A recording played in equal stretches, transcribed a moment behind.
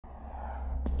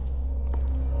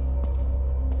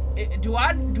Do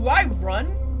I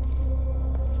run?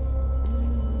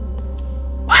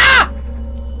 Ah!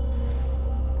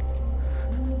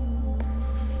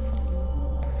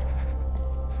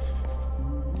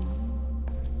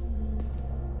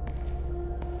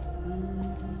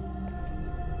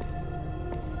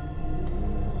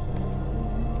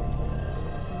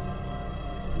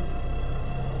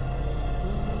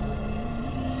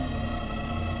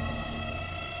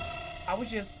 I was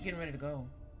just getting ready to go.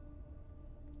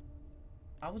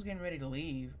 I was getting ready to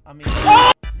leave. I mean,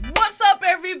 what's up,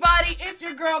 everybody? It's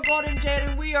your girl Golden Jade,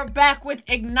 and we are back with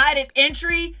Ignited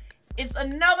Entry. It's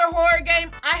another horror game.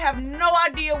 I have no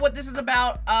idea what this is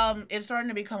about. It's starting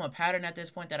to become a pattern at this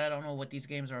point that I don't know what these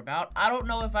games are about. I don't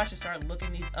know if I should start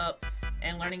looking these up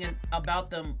and learning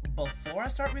about them before I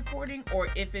start recording, or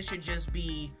if it should just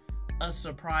be a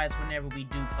surprise whenever we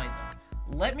do play them.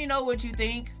 Let me know what you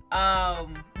think. But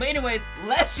anyways,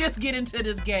 let's just get into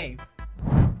this game.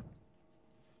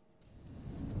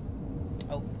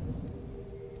 Oh.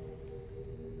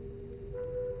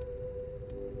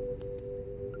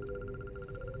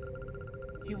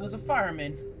 He was a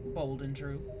fireman, bold and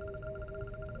true.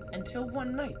 Until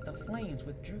one night, the flames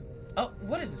withdrew. Oh,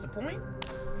 what is this, a point?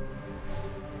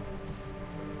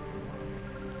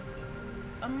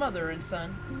 A mother and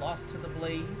son lost to the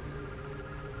blaze.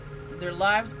 Their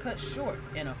lives cut short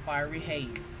in a fiery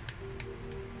haze.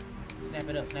 Snap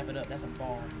it up, that's a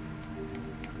bar.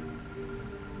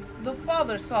 The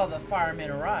father saw the firemen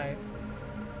arrive,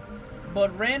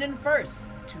 but ran in first,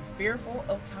 too fearful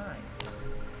of time.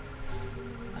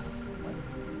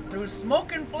 Through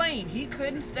smoke and flame, he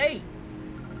couldn't stay.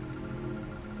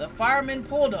 The firemen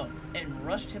pulled him and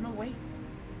rushed him away.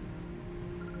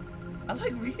 I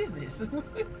like reading this.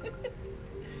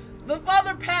 The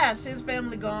father passed, his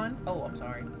family gone. Oh, I'm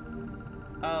sorry.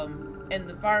 And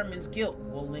the fireman's guilt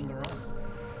will linger on.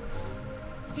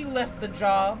 He left the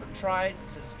job, tried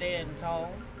to stand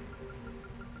tall,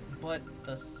 but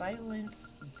the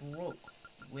silence broke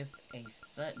with a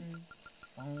sudden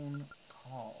phone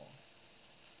call.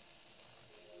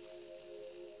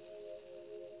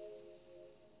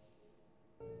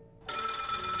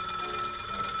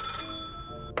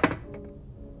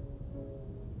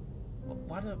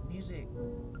 Why the music?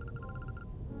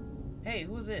 Hey,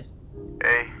 who is this?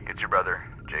 Hey, it's your brother,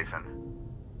 Jason.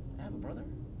 I have a brother?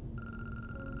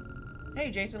 Hey,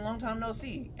 Jason, long time no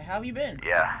see. How have you been?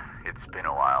 Yeah, it's been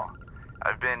a while.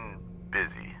 I've been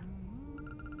busy.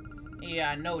 Yeah,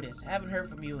 I noticed. Haven't heard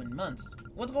from you in months.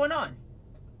 What's going on?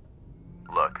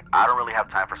 Look, I don't really have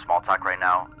time for small talk right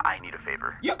now. I need a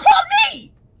favor. You called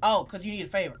me! Oh, because you need a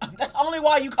favor. That's only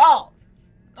why you called.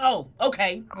 Oh,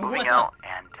 okay. I'm moving out,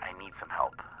 and I need some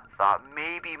help. Thought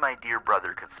maybe my dear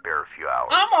brother could spare a few hours.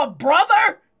 I'm a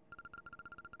brother?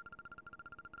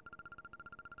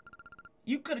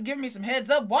 You could have given me some heads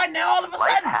up. Why now all of a Life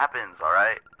sudden? happens,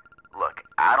 alright? Look,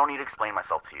 I don't need to explain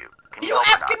myself to you. Can You help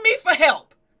or asking not? me for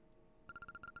help?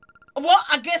 Well,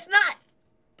 I guess not.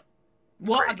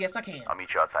 Well, Great. I guess I can. I'll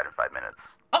meet you outside in 5 minutes.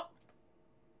 Oh.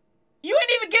 You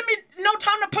ain't even give me no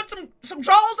time to put some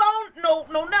drawers on?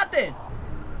 No, nothing.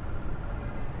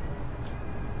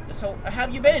 So, how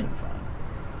have you been? Fine.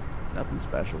 Nothing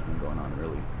special's been going on,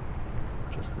 really.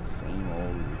 Just the same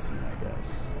old routine, I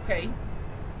guess. Okay.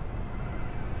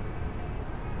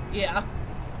 Yeah.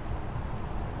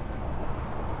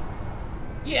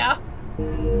 Yeah.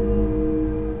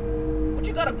 What,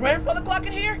 you got a grandfather clock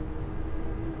in here?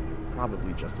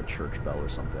 Probably just a church bell or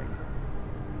something.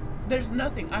 There's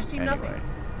nothing. I see Anyway, nothing.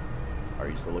 are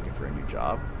you still looking for a new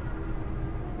job?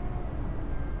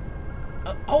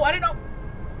 Oh, I didn't know.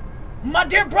 My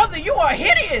dear brother, you are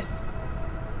hideous.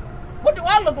 What do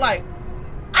I look like?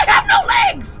 I have no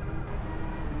legs.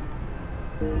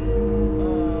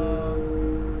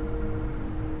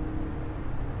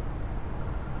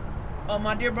 Oh,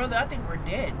 my dear brother, I think we're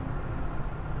dead.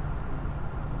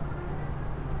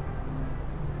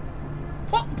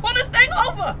 Pull this thing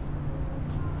over.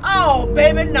 Oh,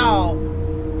 baby, no.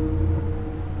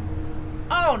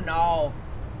 Oh, no.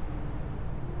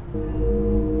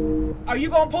 Are you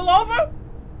gonna pull over?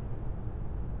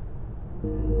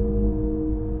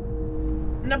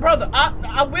 Now, brother,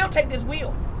 I will take this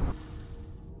wheel.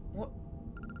 What?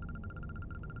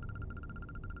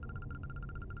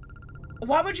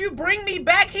 Why would you bring me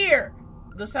back here?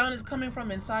 The sound is coming from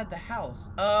inside the house.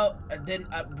 Then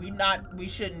we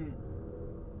shouldn't.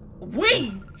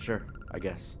 We? Sure, I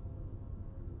guess.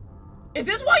 Is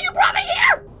this why you brought me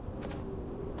here?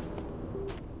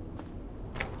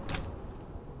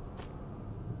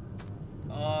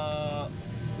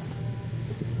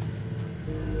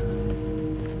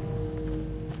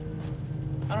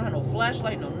 I don't have no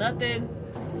flashlight, no nothing.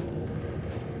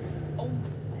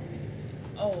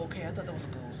 Okay, I thought that was a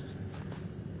ghost.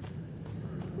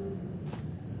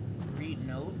 Read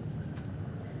note.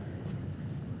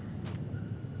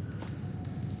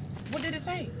 What did it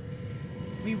say?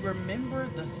 We remember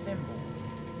the symbol.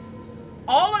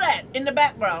 All of that in the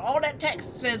background, all that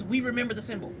text says we remember the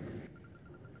symbol.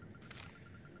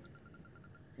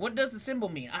 What does the symbol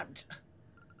mean?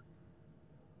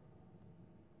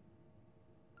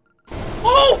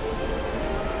 Oh!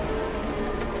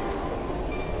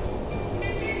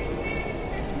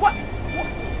 What?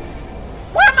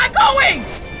 Where am I going?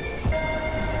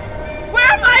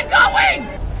 Where am I going?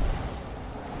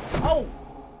 Oh.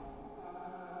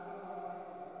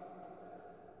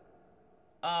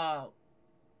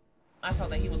 I saw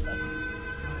that he was fucking.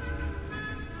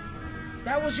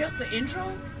 That was just the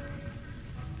intro?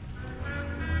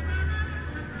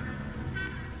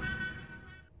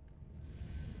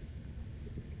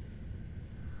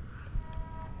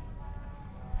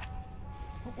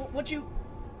 What you...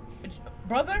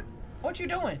 Brother? What you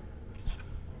doing?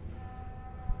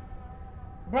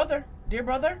 Brother? Dear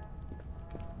brother?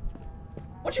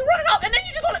 What you running out? And then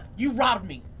you just gonna... You robbed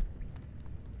me.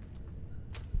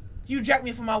 You jacked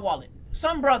me for my wallet.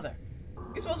 Some brother.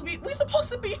 We supposed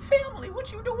to be family.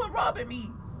 What you doing robbing me?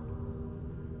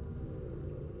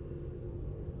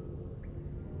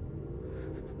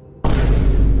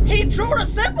 He drew the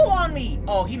symbol on me.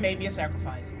 Oh, he made me a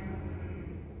sacrifice.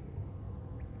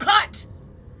 Cut!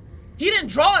 He didn't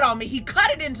draw it on me. He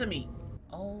cut it into me.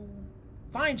 Oh,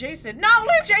 find Jason. No,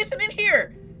 leave Jason in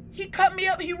here. He cut me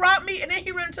up. He robbed me, and then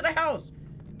he ran into the house.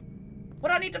 What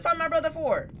do I need to find my brother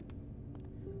for?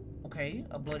 Okay,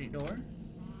 a bloody door.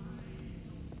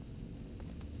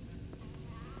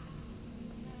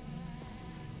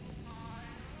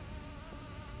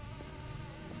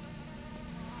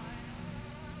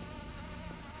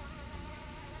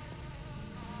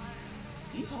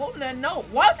 He holding that note.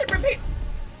 Why is it repeat?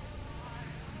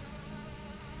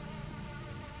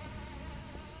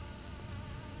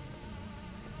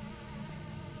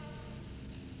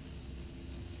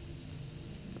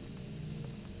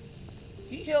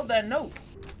 He held that note.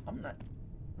 I'm not.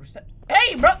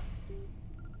 Hey, bro.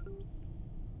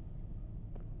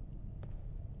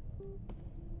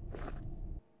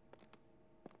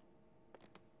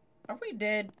 Are we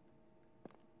dead?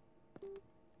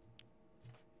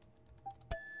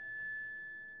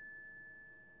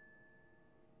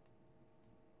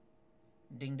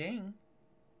 Ding ding.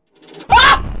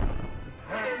 Ah!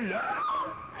 Hello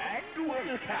and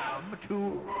welcome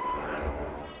to...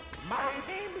 My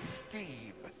name's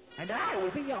Steve, and I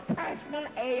will be your personal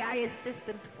AI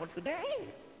assistant for today.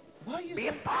 Why are you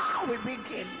saying... Before we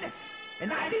begin,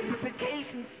 an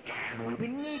identification scan will be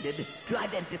needed to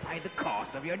identify the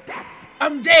cause of your death.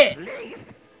 I'm dead! Please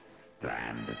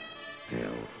stand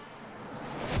still.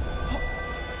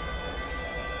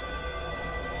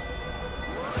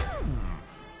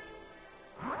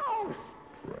 How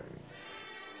strange.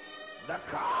 The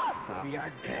cause of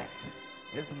your death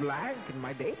is blank in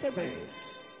my database,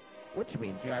 which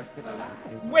means you are still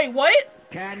alive. Wait, what?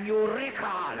 Can you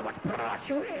recall what brought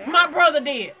you here? My brother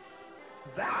did.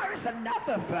 There's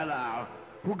another fellow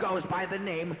who goes by the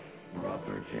name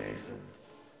Brother Jason,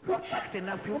 who checked in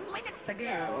a few minutes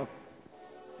ago.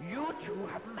 You two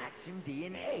have matching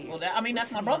DNA. Well,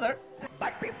 that's my brother.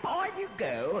 But before you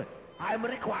go, I'm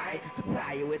required to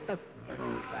supply you with the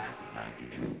fast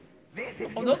 92. This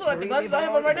is Oh, those are like the glasses I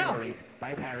have on right now.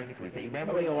 By pairing it with a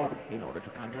memory orb in order to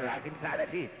counteract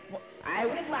insanity. What? I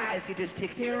would advise you to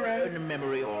stick to your own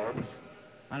memory orbs,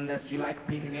 unless you like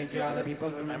peeking into other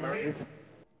people's memories.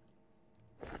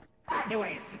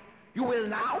 Anyways, you will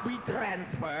now be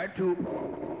transferred to...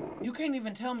 You can't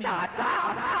even tell me. Shut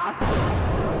up!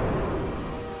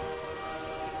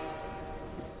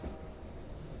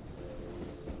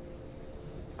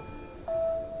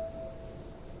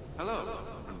 Hello,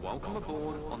 and welcome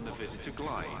aboard on the Visitor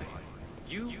Glide.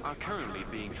 You are currently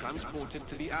being transported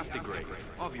to the aftergrave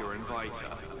of your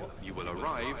inviter. You will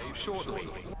arrive shortly.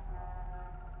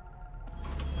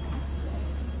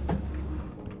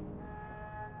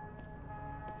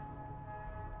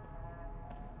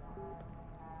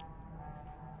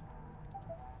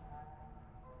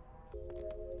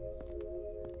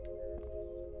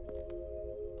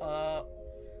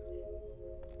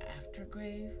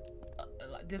 Aftergrave?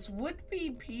 This would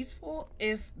be peaceful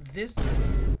if this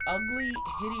ugly,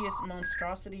 hideous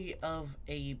monstrosity of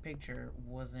a picture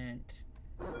wasn't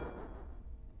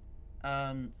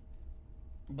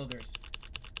boogers.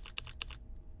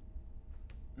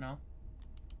 No?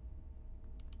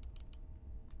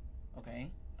 Okay.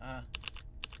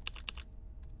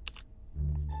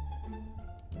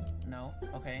 No?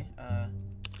 Okay.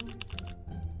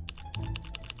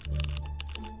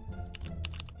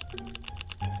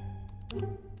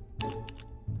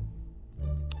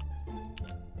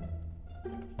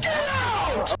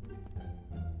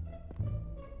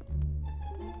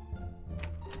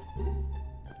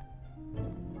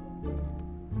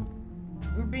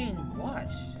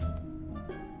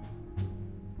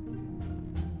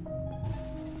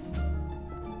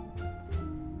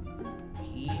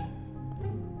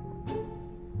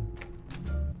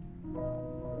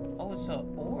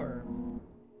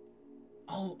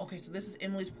 Oh, okay, so this is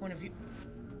Emily's point of view.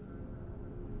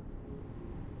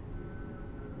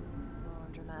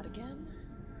 Laundromat again.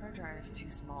 Our dryer's too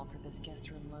small for this guest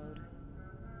room load.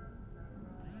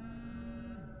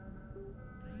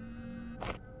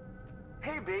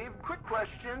 Hey, babe, quick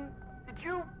question. Did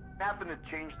you happen to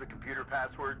change the computer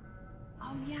password?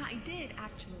 Oh yeah, I did,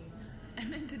 actually. I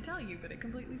meant to tell you, but it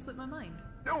completely slipped my mind.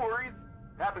 No worries.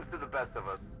 Happens to the best of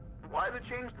us. Why the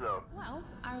change, though? Well,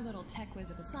 our little tech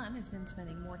whiz of a son has been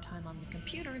spending more time on the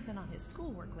computer than on his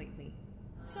schoolwork lately.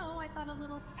 So I thought a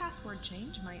little password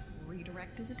change might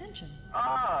redirect his attention.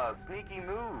 Ah, sneaky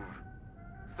move.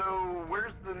 So,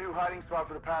 where's the new hiding spot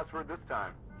for the password this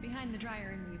time? Behind the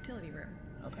dryer in the utility room.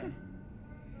 Okay.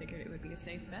 Figured it would be a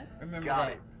safe bet. Remember Got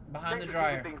that. it. Behind the Thanks for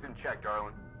keeping dryer. things in check,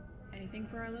 darling. Anything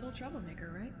for our little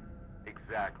troublemaker, right?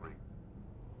 Exactly.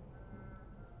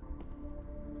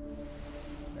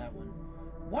 That one.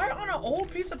 Why on an old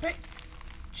piece of paper?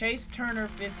 Chase Turner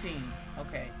 15.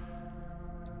 Okay.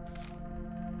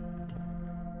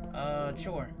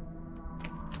 Sure.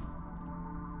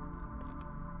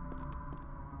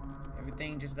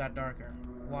 Everything just got darker.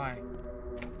 Why?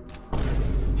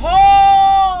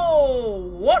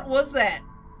 Oh! What was that?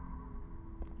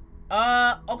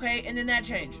 Okay, and then that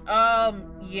changed.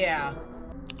 Yeah.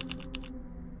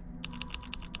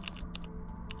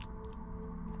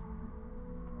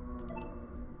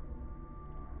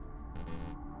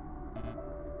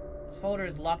 This folder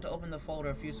is locked. To open the folder,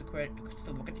 a few security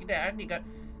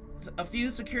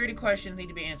questions need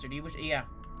to be answered. You wish, yeah.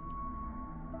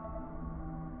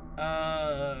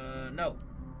 No.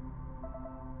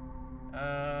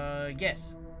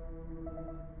 Yes.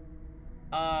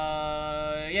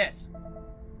 Yes.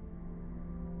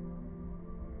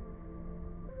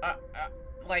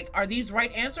 Like, are these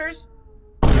right answers?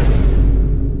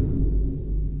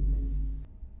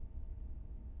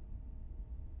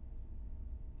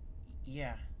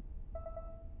 Yeah.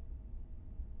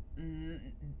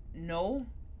 No.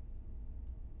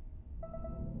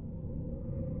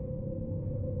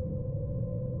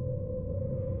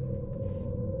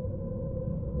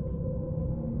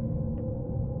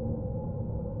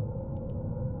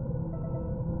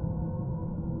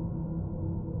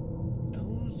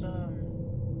 Who's,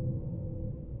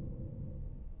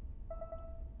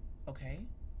 okay.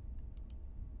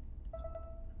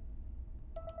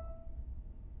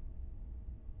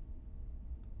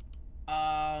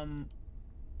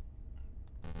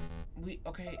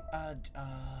 Okay,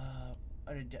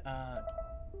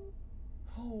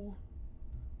 who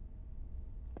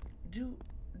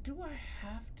do I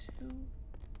have to?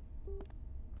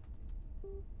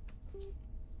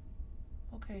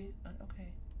 Okay,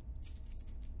 okay.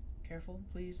 Careful,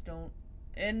 please don't.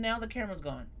 And now the camera's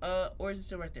gone. Or is it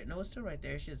still right there? No, it's still right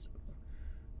there. It's just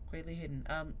greatly hidden.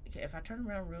 Okay, if I turn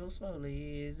around real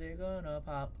slowly, is it gonna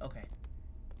pop? Okay.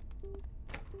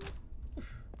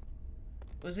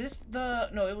 Was this the...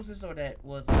 No, it was this door that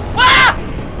was... Ah!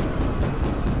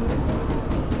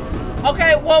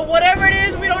 Okay, well, whatever it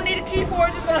is, we don't need a key for it.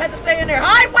 It's just gonna have to stay in there.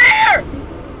 Hide where?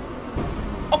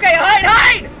 Okay,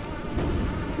 hide!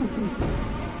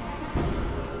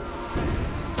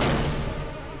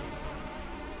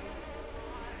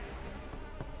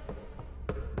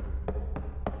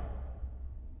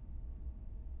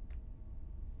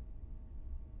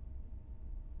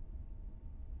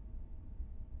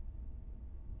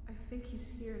 I think he's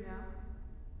here now.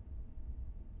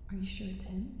 Are you sure it's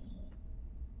him?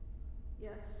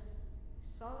 Yes.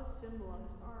 I saw the symbol on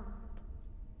his arm.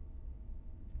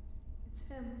 It's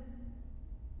him.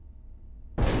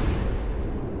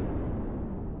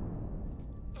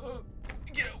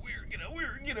 Get out where? Get out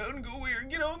where? Get out and go where?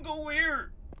 Get out and go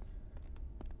where?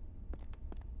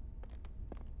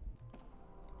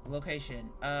 Location.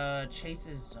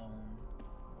 Chase's zone.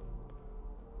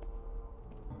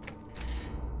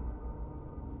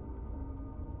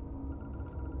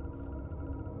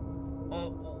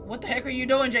 What the heck are you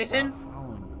doing, Jason?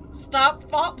 Stop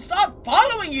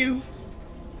following you!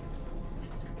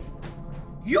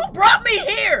 You brought me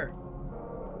here!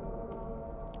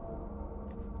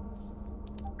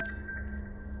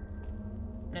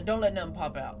 Now don't let nothing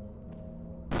pop out.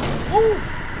 Ooh!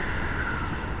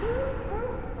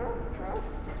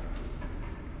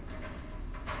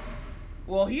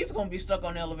 Well, he's gonna be stuck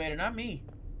on the elevator, not me.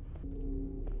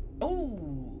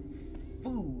 Ooh,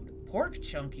 food. Pork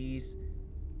chunkies.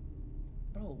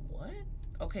 Bro, what?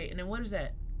 Okay, and then what is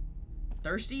that?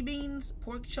 Thirsty beans?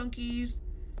 Pork chunkies?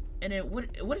 And then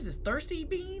what is this? Thirsty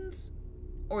beans?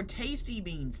 Or tasty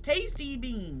beans? Tasty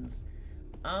beans.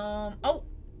 Oh.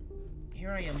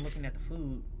 Here I am looking at the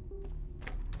food.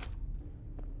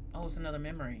 Oh, it's another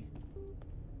memory.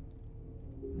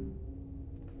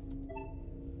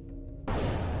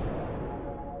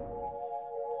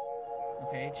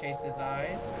 Okay, chase his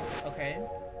eyes. Okay.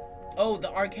 Oh,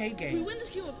 the arcade If we game. win this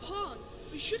game of Pong,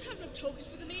 we should have enough tokens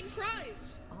for the main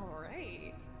prize. All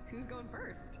right. Who's going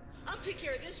first? I'll take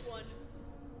care of this one.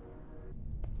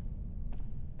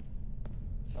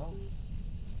 Oh.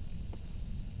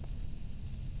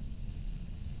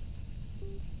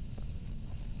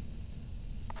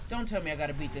 Don't tell me I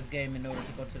gotta beat this game in order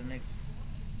to go to the next.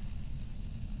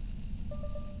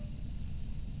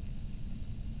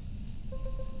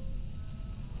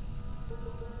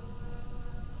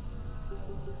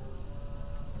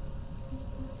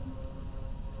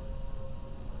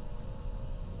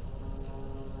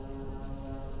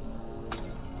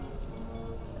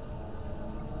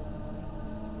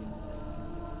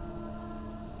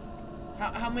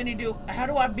 How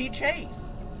do I beat Chase?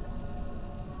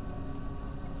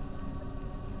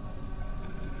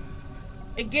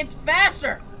 It gets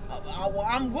faster.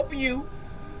 I'm whooping you.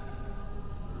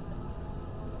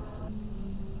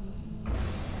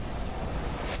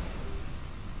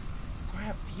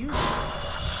 Grab fuse.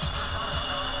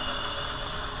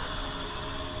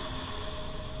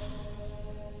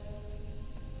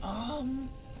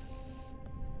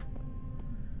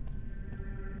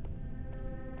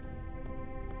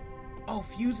 Oh,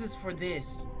 fuses for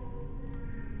this.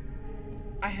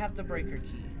 I have the breaker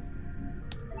key.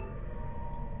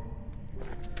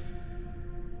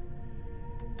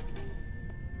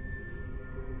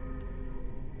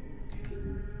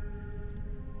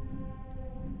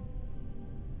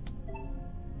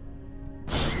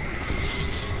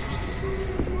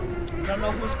 Don't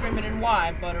know who's screaming and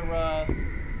why, but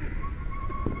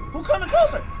who coming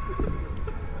closer?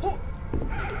 Who?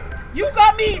 You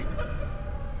got me.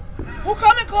 Who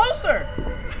coming closer?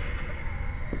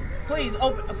 Please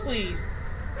open, please.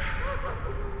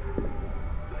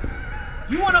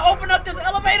 You want to open up this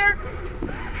elevator?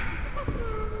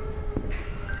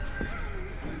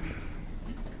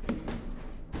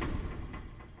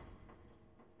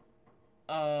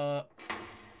 Oh!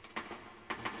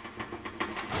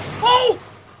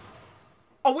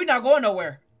 Oh, we're not going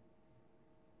nowhere.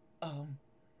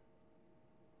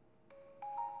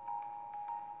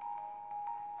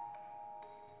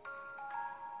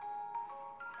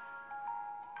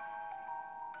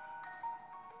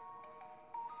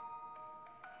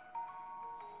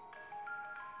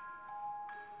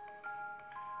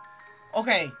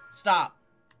 Okay, stop.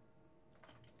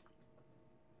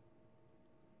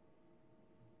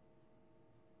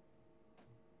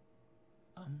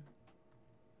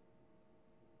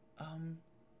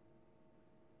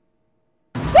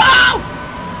 Whoa!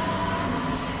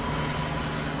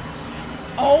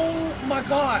 Oh my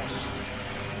gosh.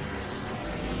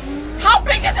 How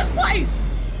big is this place?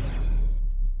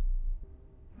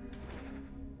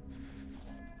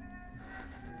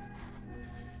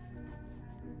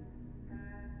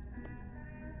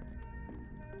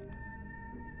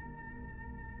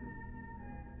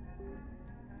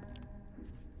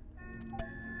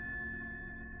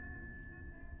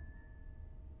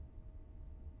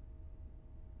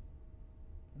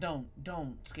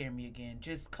 Don't scare me again.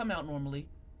 Just come out normally.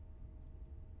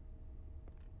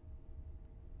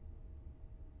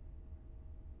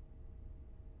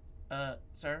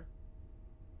 Sir?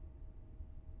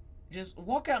 Just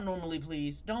walk out normally,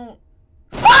 please. Don't.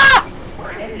 Ah!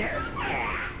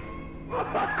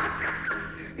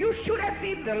 You should have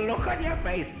seen the look on your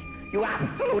face. You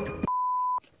absolute.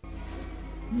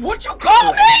 What you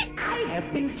call me? I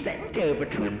have been sent over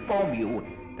to inform you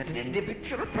that an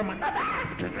individual from another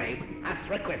aftergrave has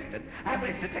requested a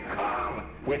visitor call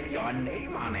with your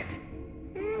name on it.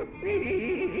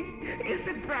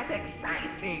 Isn't that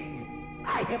exciting?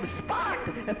 I have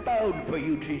spawned a phone for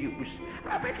you to use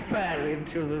a bit further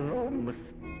into the rooms.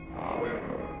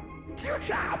 Good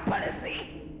job,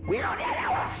 policy. We only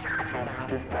allow a short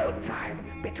amount of phone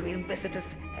time between visitors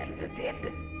and the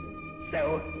dead.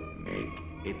 So, make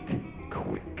it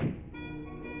quick.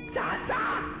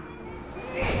 Ta-ta!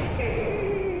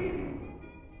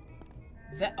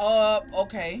 That,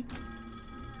 okay.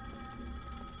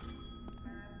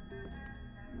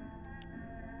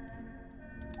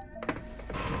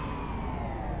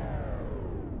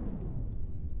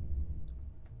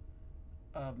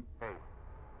 Hey,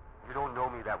 you don't know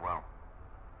me that well,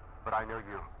 but I know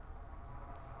you.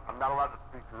 I'm not allowed to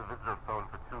speak to the visitor phone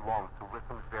for too long, so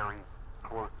listen very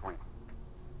closely.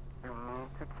 You need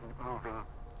to keep moving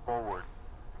forward.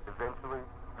 Eventually,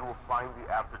 you will find the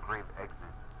aftergrave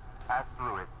exit. Pass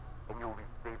through it, and you will be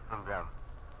safe from them.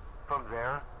 From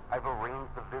there, I've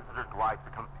arranged the visitor glide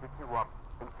to come pick you up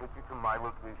and take you to my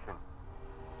location.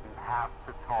 We have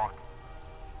to talk.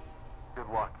 Good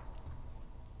luck.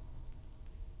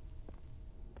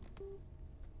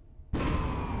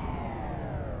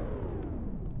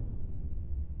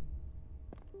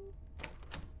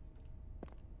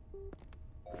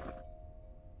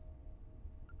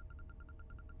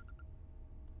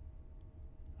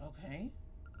 Okay.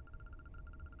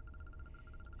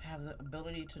 Have the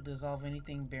ability to dissolve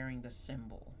anything bearing the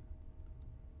symbol.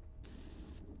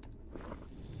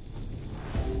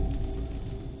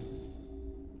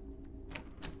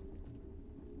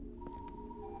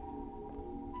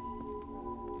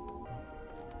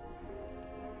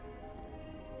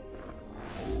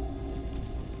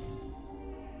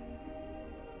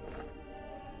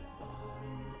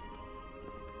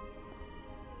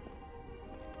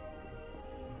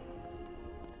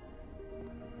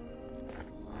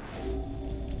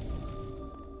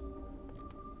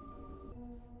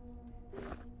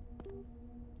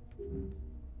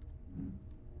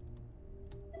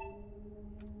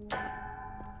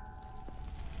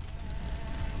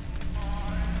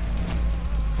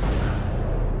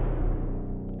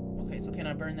 Okay, so can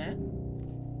I burn that?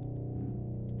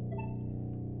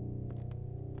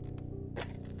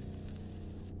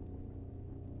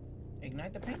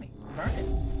 Ignite the painting. Burn it.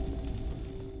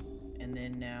 And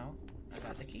then now I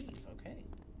got the keys. Okay.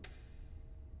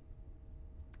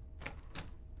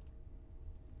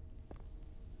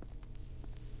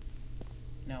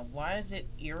 Now, why is it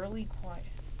eerily quiet?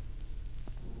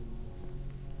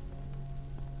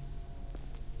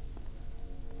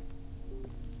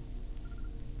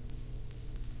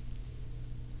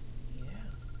 Yeah.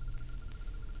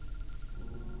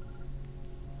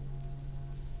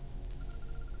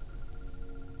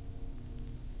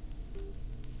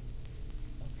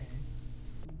 Okay.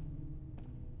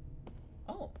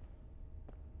 Oh.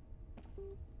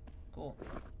 Cool.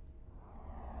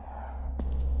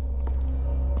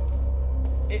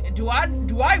 Do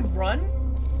I run?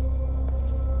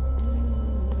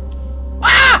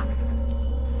 Ah!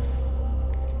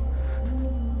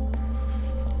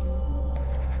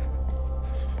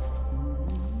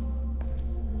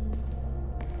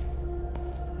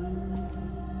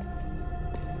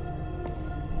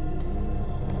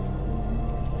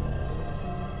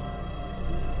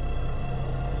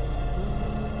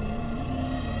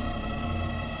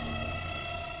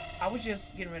 I was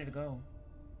just getting ready to go.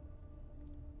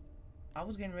 I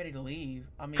was getting ready to leave.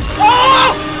 I mean...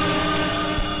 Oh!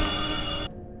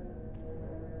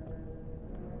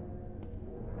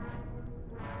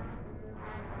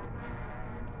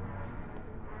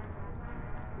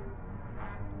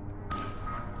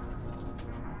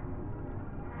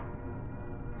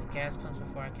 The gas pumps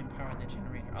before I can power the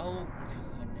generator. Oh,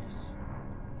 goodness.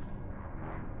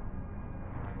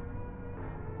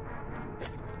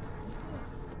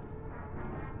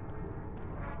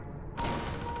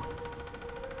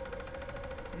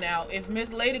 Now, if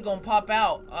Miss Lady gonna pop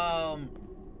out,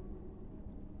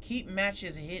 keep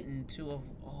matches hidden to of.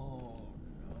 Oh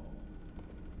no.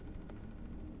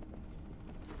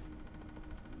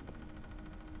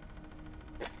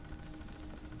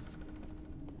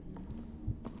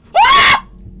 Ah!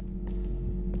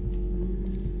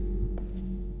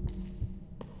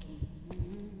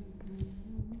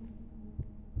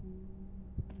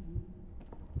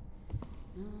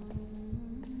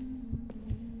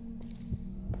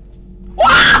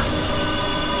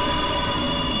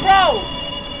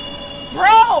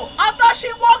 Bro, I thought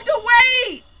she walked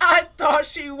away. I thought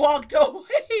she walked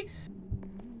away.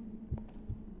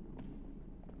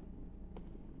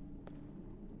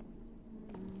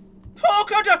 Oh,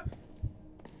 gotcha.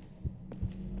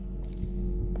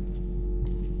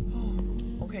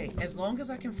 Oh, okay, as long as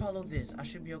I can follow this, I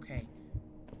should be okay.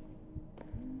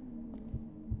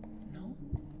 No?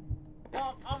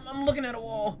 Oh, I'm looking at a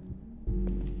wall.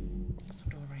 There's a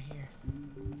door right here.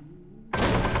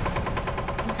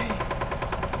 Okay.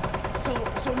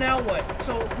 So now what?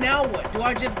 So now what? Do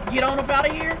I just get on up out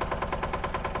of here?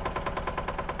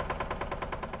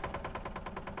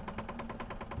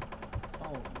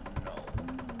 Oh no.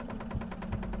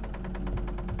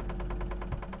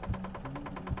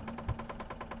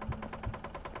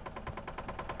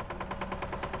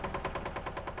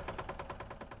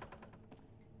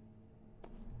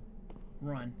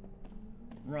 Run.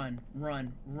 Run,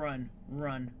 run, run,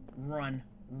 run, run,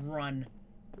 run.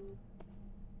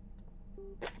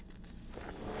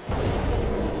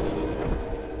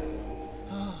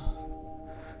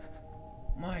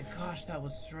 My gosh, that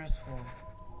was stressful.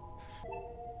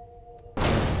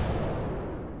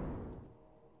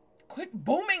 Quit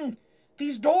booming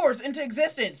these doors into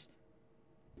existence.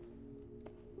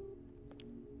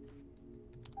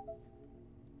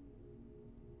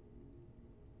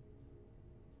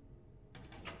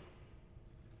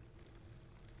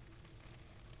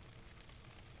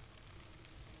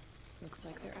 Looks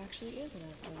like there actually is an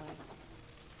afterlife.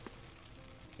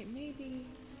 It maybe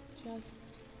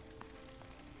just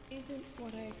isn't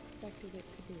what I expected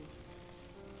it to be.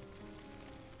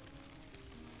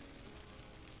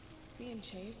 Me and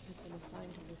Chase have been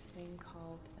assigned to this thing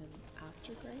called an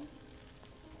aftergrave.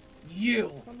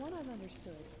 You! From what I've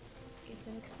understood, it's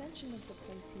an extension of the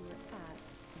place you were at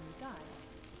when you died.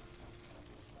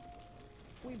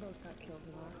 We both got killed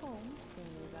in our home, so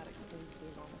that explains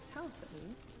being on this house at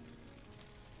least.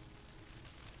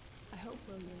 I hope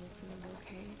William is doing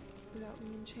okay without me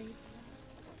and Chase.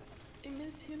 I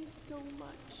miss him so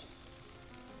much.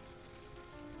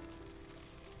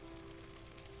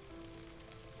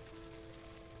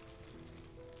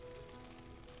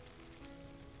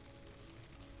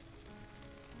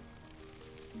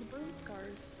 The burn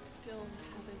scars still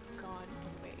haven't gone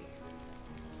away.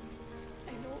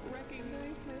 I don't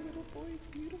recognize my little boy's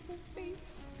beautiful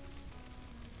face.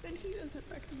 And he doesn't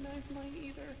recognize mine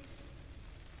either.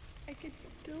 I can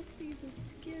still see the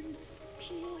skin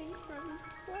peeling from his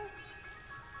flesh.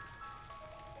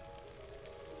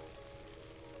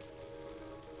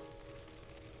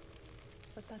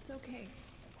 But that's okay.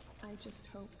 I just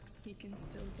hope he can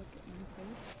still look at my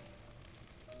face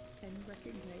and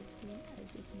recognize me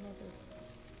as his mother.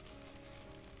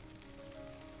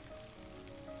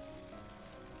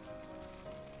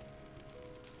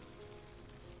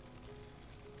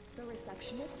 The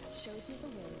receptionist showed me the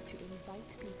way to invite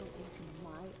people into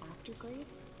my aftergrave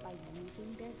by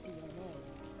using their DNA.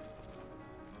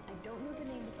 I don't know the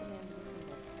name of the man who said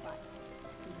it, but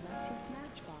he left his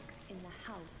matchbox in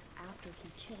the house after he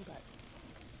killed us.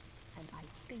 And I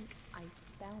think I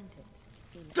found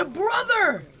it in The our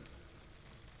brother! grave.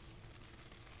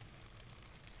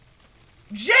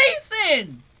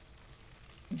 Jason!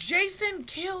 Jason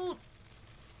killed...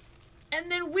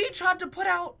 And then we tried to put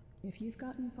out... If you've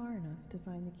gotten far enough to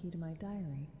find the key to my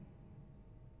diary,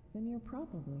 then you're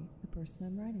probably the person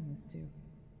I'm writing this to.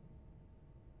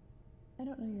 I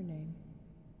don't know your name.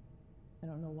 I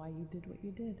don't know why you did what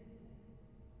you did.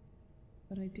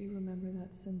 But I do remember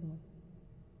that symbol.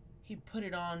 He put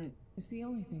it on... It's the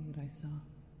only thing that I saw.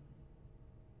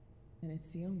 And it's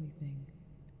the only thing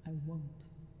I won't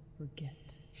forget.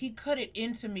 He cut it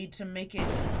into me to make it...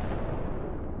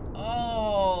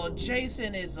 Oh,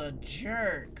 Jason is a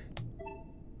jerk.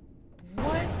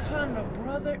 What kind of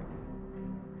brother?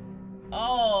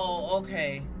 Oh,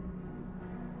 okay.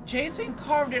 Jason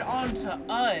carved it onto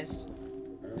us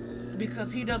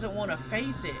because he doesn't want to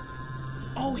face it.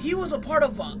 Oh, he was a part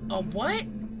of a what?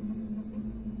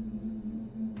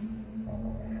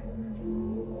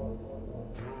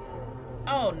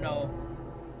 Oh, no.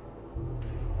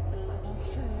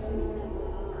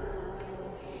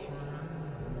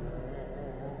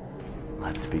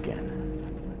 Let's begin.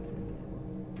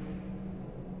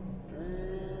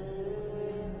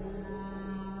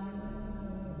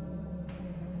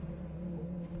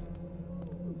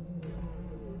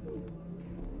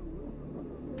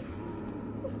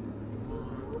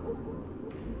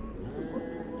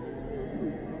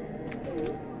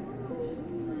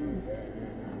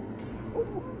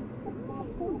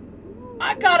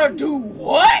 I gotta do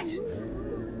what?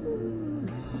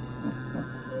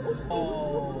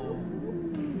 Oh.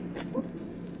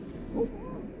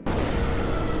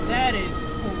 That is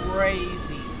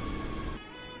crazy.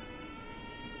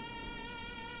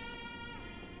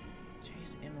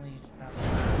 Chase Emily's about to...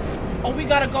 Oh, we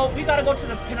gotta go to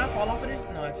the... Can I fall off of this?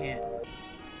 No, I can't. Oh.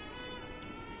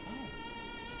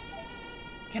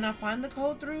 Can I find the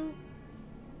code through?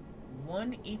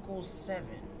 1 = 7.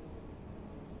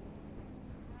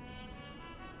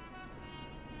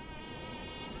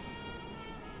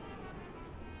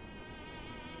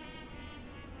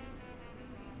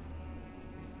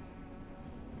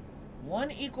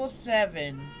 One equals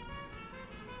 7.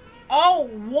 Oh,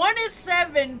 1 is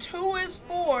 7, 2 is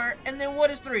 4, and then what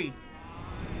is 3?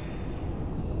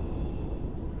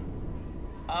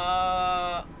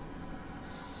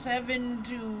 7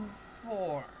 to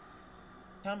 4.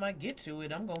 Time I get to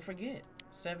it, I'm gonna forget.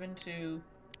 7 to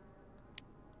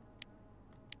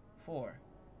 4.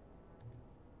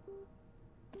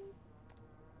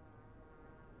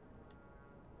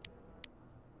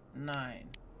 Nine.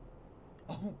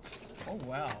 Oh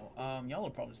wow. Y'all are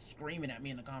probably screaming at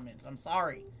me in the comments. I'm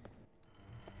sorry.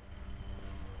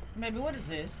 Maybe what is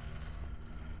this?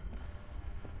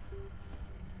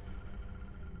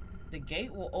 The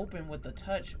gate will open with a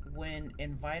touch when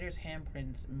inviter's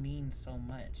handprints mean so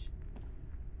much.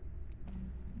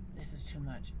 This is too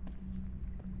much.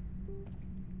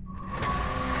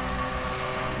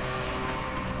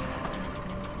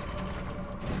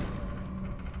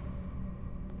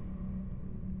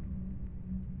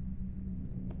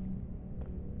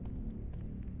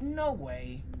 No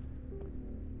way.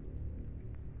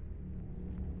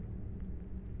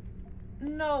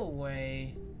 No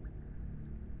way.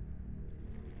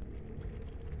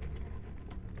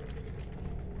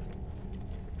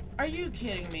 Are you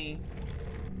kidding me?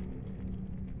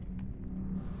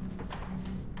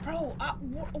 Bro,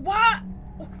 why?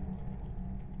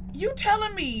 You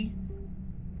telling me?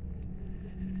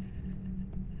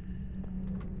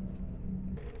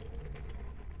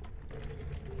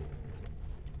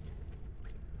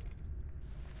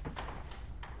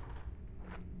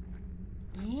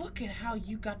 Look at how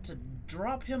you got to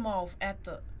drop him off at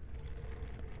the...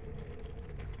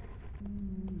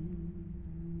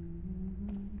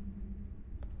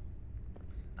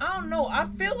 I don't know. I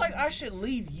feel like I should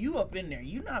leave you up in there.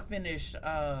 You're not finished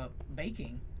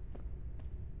baking.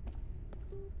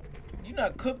 You're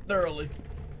not cooked thoroughly.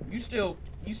 You still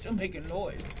making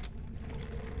noise.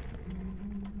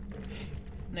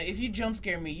 Now, if you jump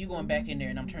scare me, you going back in there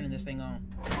and I'm turning this thing on.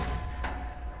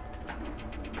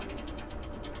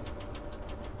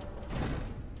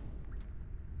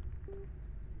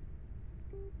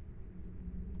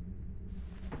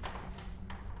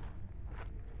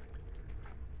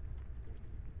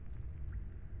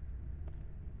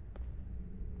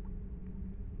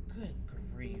 Good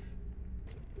grief.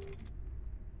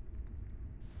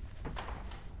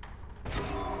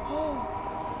 Oh.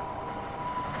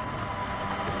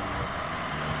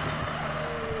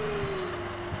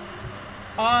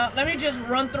 Let me just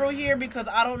run through here because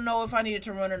I don't know if I needed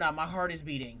to run or not. My heart is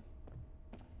beating.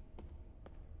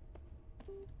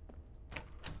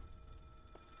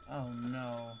 Oh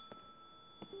no.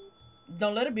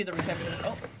 Don't let it be the reception.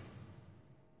 Oh.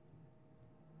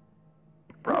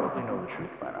 Probably know the truth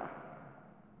by now.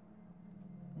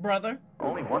 Brother.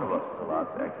 Only one of us is allowed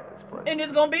to exit this place. And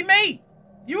it's gonna be me!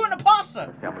 You an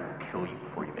imposter! The family will kill you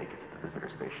before you make it to the visitor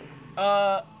station.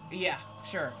 Yeah,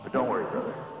 sure. But don't worry,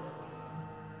 brother.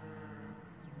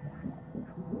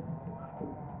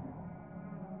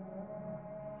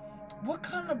 What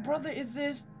kind of brother is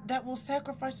this that will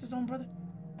sacrifice his own brother?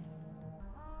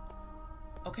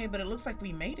 Okay, but it looks like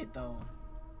we made it though.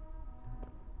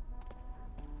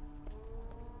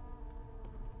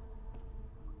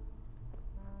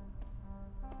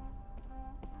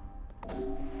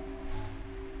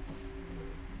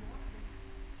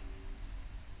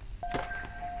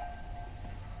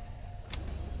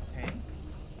 Okay.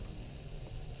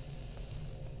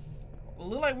 Well,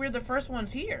 look like we're the first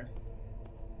ones here.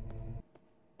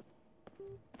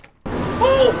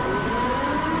 Oh!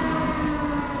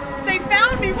 They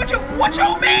found me! What you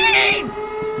mean?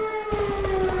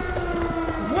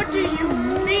 What do you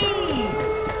mean?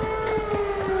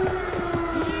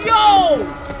 Yo!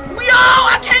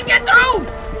 I can't get through!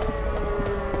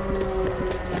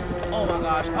 Oh my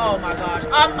gosh, oh my gosh.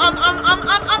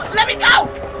 Let me go!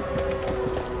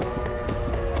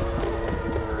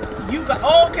 You got,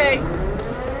 okay.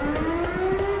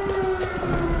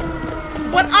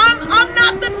 But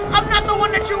I'm not the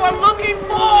one that you are looking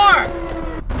for!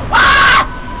 Ah!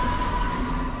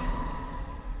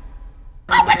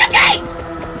 Open the gate!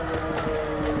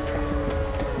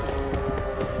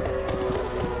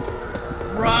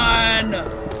 Run!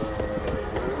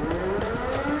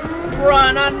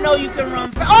 Run! I know you can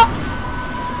run. Oh!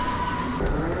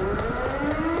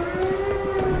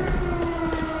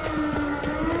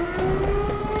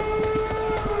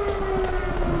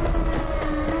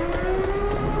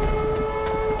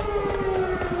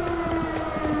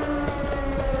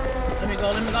 Let me go.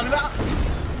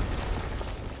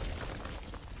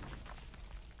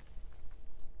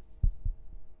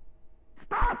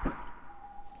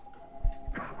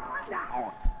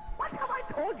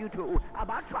 You two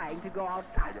about trying to go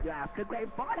outside of your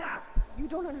aftergrave border. You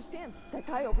don't understand. That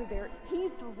guy over there,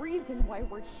 he's the reason why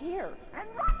we're here. And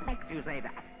what makes you say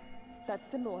that? That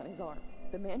symbol on his arm.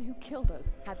 The man who killed us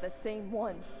had the same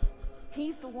one.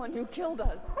 He's the one who killed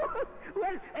us.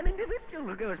 Well, an individual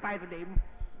who goes by the name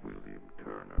William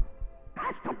Turner.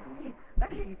 has told me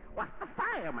that he was the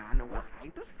fireman who was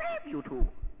trying to save you two.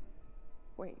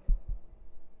 Wait.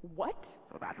 What?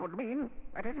 So that would mean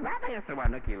that his brother is the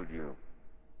one who killed you.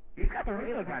 He's got a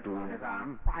real tattoo on his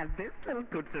arm, while this little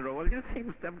Tootsie Roll just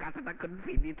seems to have gotten a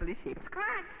conveniently shaped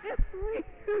scratch.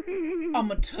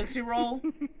 I'm a Tootsie Roll?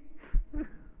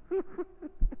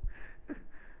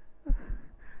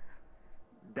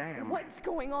 Damn. What's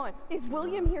going on? Is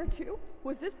William here too?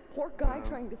 Was this poor guy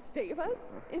trying to save us?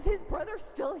 Is his brother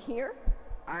still here?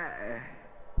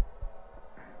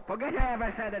 Forget I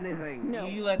ever said anything. No,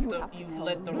 you let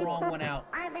the wrong one out.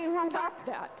 I mean, stop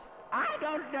that. I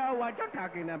don't know what you're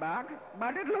talking about,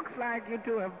 but it looks like you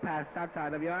two have passed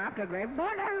outside of your aftergrave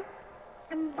border.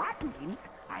 And that means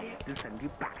I have to send you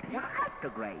back to your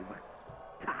aftergrave.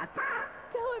 Ta-ta!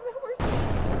 Tell him that we're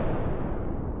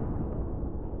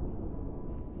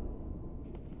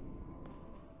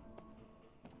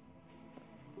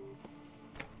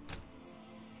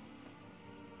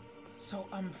So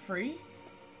I'm free?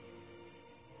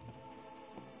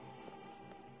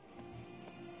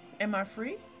 Am I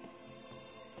free?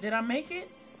 Did I make it?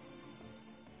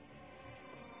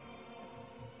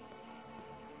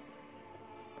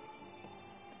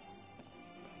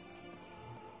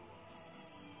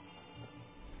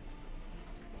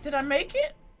 Did I make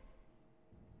it?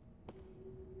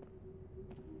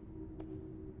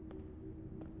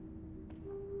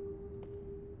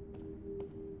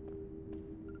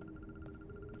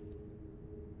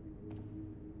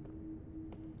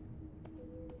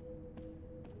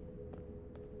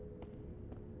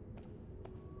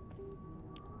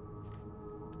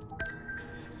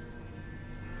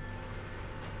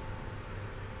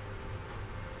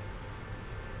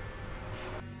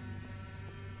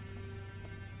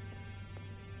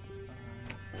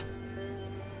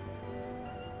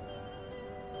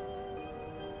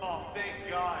 Oh, thank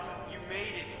God. You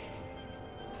made it.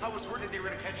 I was worried they were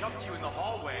going to catch up to you in the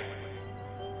hallway.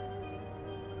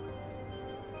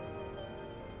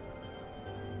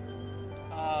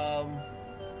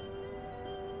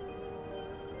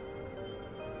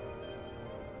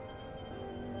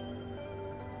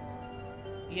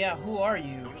 Yeah, who are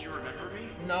you? Don't you remember me?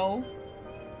 No.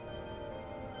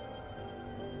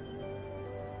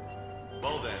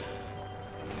 Well then,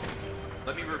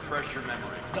 let me refresh your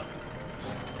memory. No.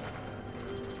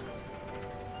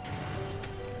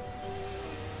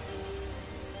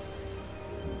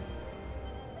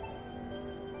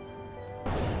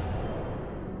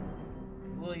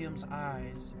 William's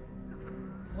eyes.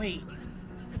 Wait.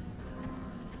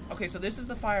 Okay, so this is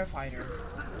the firefighter.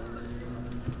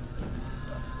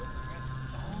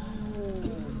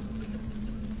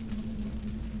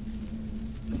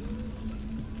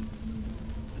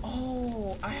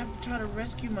 Oh, I have to try to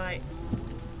rescue my...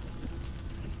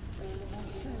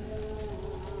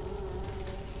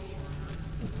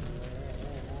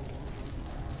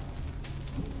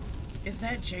 Is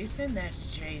that Jason? That's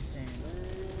Jason.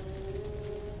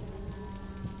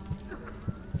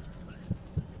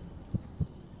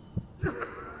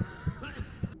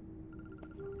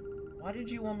 Why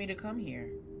did you want me to come here?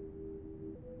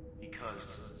 Because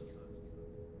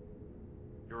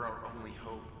you're our only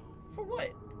hope. For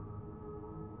what?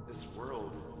 This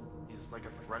world is like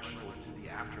a threshold to the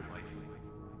afterlife.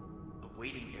 A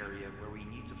waiting area where we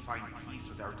need to find peace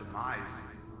with our demise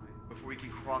before we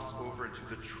can cross over into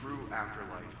the true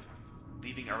afterlife,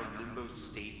 leaving our limbo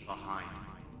state behind.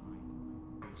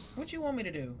 What you want me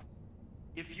to do?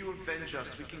 If you avenge us,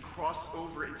 we can cross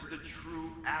over into the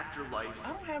true afterlife. I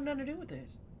don't have nothing to do with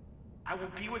this. I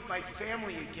will be with my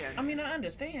family again. I mean, I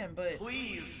understand, but...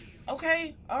 Please.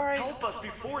 Okay, alright. Help us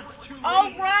before it's too late.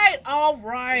 Alright,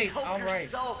 And help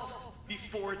yourself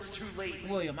before it's too late.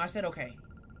 William, I said okay.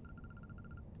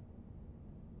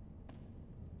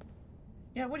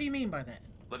 Yeah, what do you mean by that?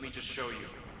 Let me just show you.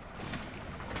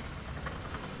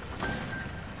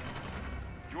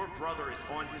 Your brother is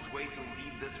on his way to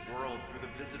leave this world through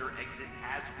the visitor exit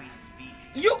as we speak.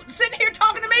 You sitting here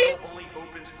talking to me? It only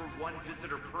opens for one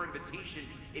visitor per invitation.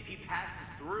 If he passes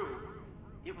through,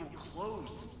 it will close.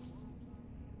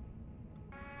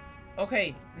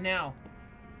 Okay, now,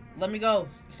 let me go.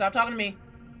 Stop talking to me.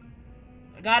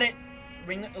 I got it.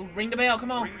 Ring the bell,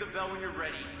 come on. Ring the bell when you're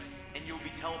ready, and you'll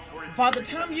be teleported. By the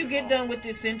time you get done with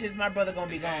this sentence, my brother gonna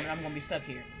be gone and I'm gonna be stuck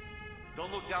here. Don't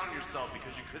look down on yourself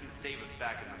because you couldn't save us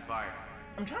back in the fire.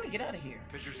 I'm trying to get out of here.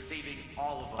 Because you're saving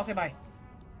all of us. Okay, bye.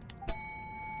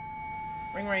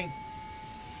 Ring, ring.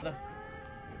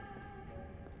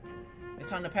 It's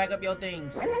time to pack up your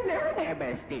things. Well, hello there,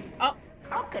 bestie. Oh.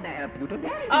 How can I help you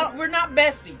today? Oh, we're not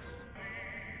besties.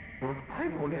 Well,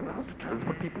 I'm only allowed to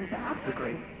transport people to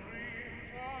aftergrave.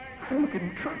 I'm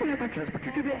looking trouble if I transport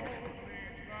you to next.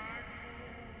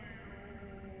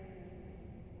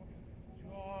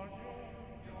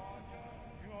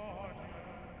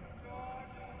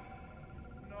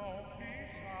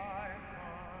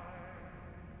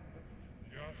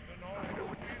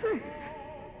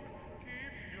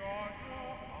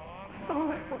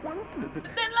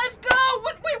 Then let's go!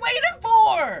 What are we waiting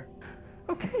for?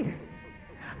 Okay,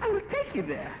 I will take you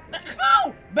there. Come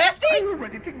on, bestie! Are you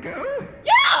ready to go?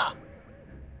 Yeah!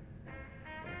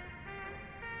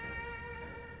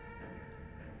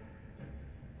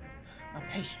 My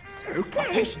patience. Okay. My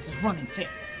patience is running thin.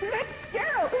 Let's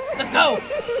go! Let's go!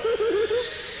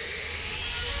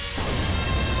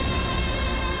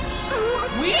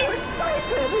 Whis?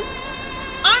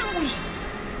 I'm Whis.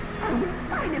 I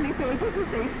finally be able to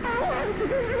say farewell to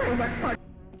this Raven for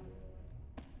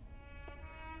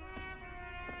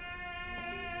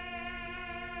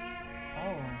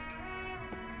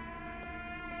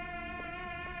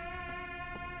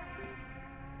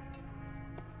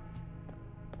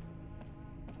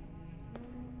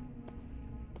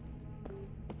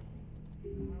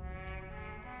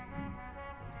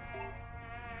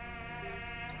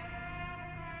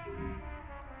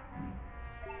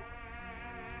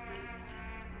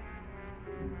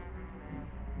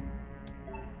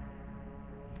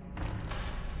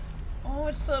Oh,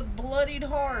 it's a bloodied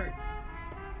heart.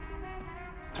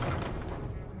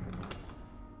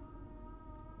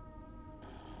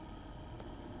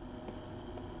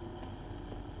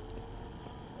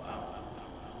 Wow.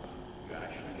 You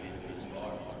actually made it this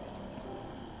far.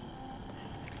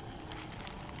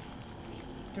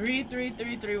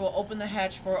 3333 will open the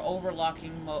hatch for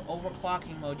overclocking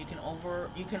mode. You can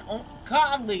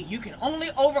only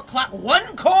overclock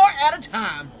one core at a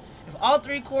time. If all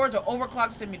 3 cores are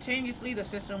overclocked simultaneously, the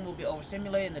system will be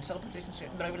overstimulated and the teleportation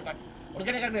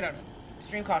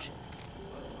extreme caution.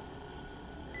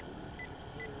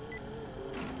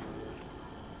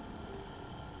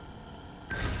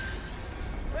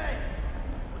 Hey!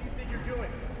 What do you think you're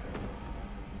doing?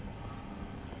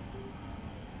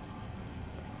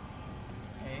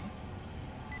 Okay.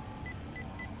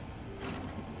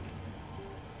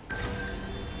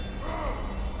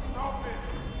 Stop it!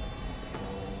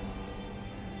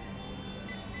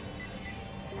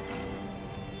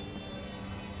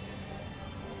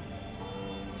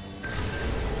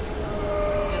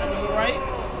 Did I do it right?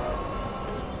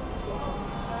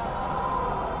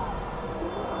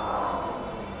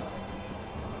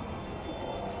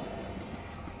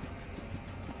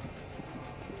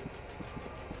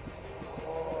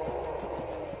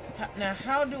 Now,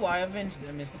 how do I avenge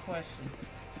them is the question.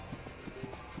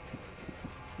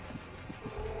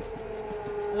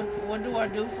 What do I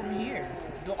do from here?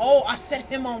 Oh, I set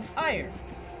him on fire.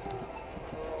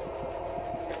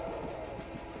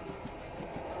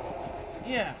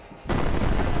 Yeah.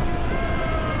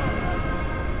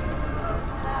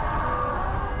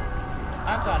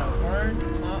 I gotta burn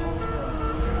my own blood.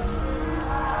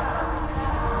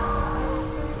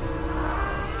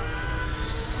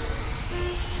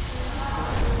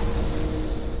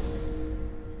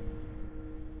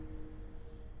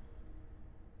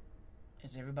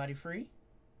 Is everybody free?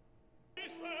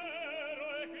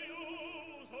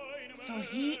 So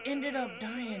he ended up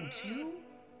dying too?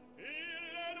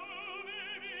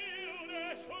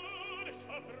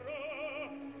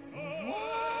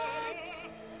 What?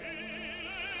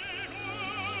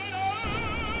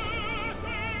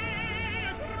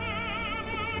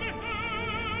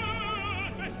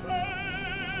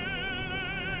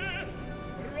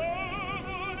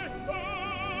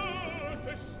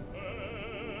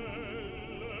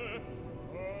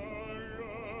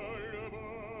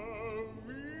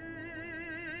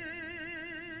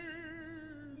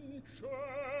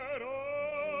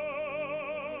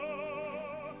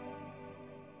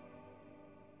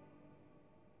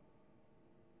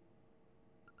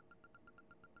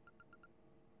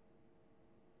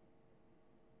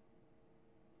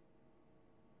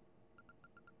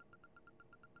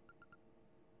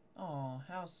 Oh,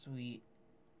 how sweet.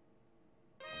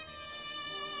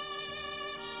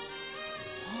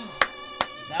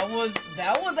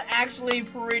 That was actually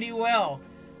pretty well.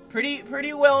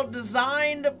 Pretty well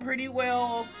designed, pretty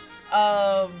well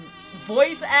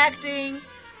voice acting.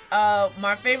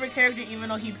 My favorite character, even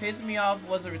though he pissed me off,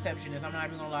 was the receptionist. I'm not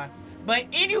even gonna lie. But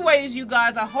anyways, you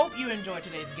guys, I hope you enjoyed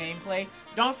today's gameplay.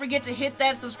 Don't forget to hit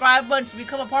that subscribe button to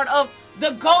become a part of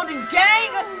the Golden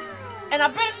Gang. And I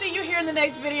better see you here in the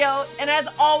next video. And as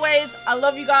always, I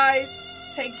love you guys.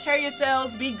 Take care of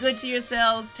yourselves. Be good to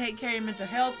yourselves. Take care of your mental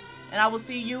health. And I will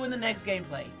see you in the next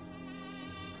gameplay.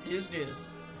 Deuce,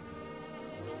 deuce.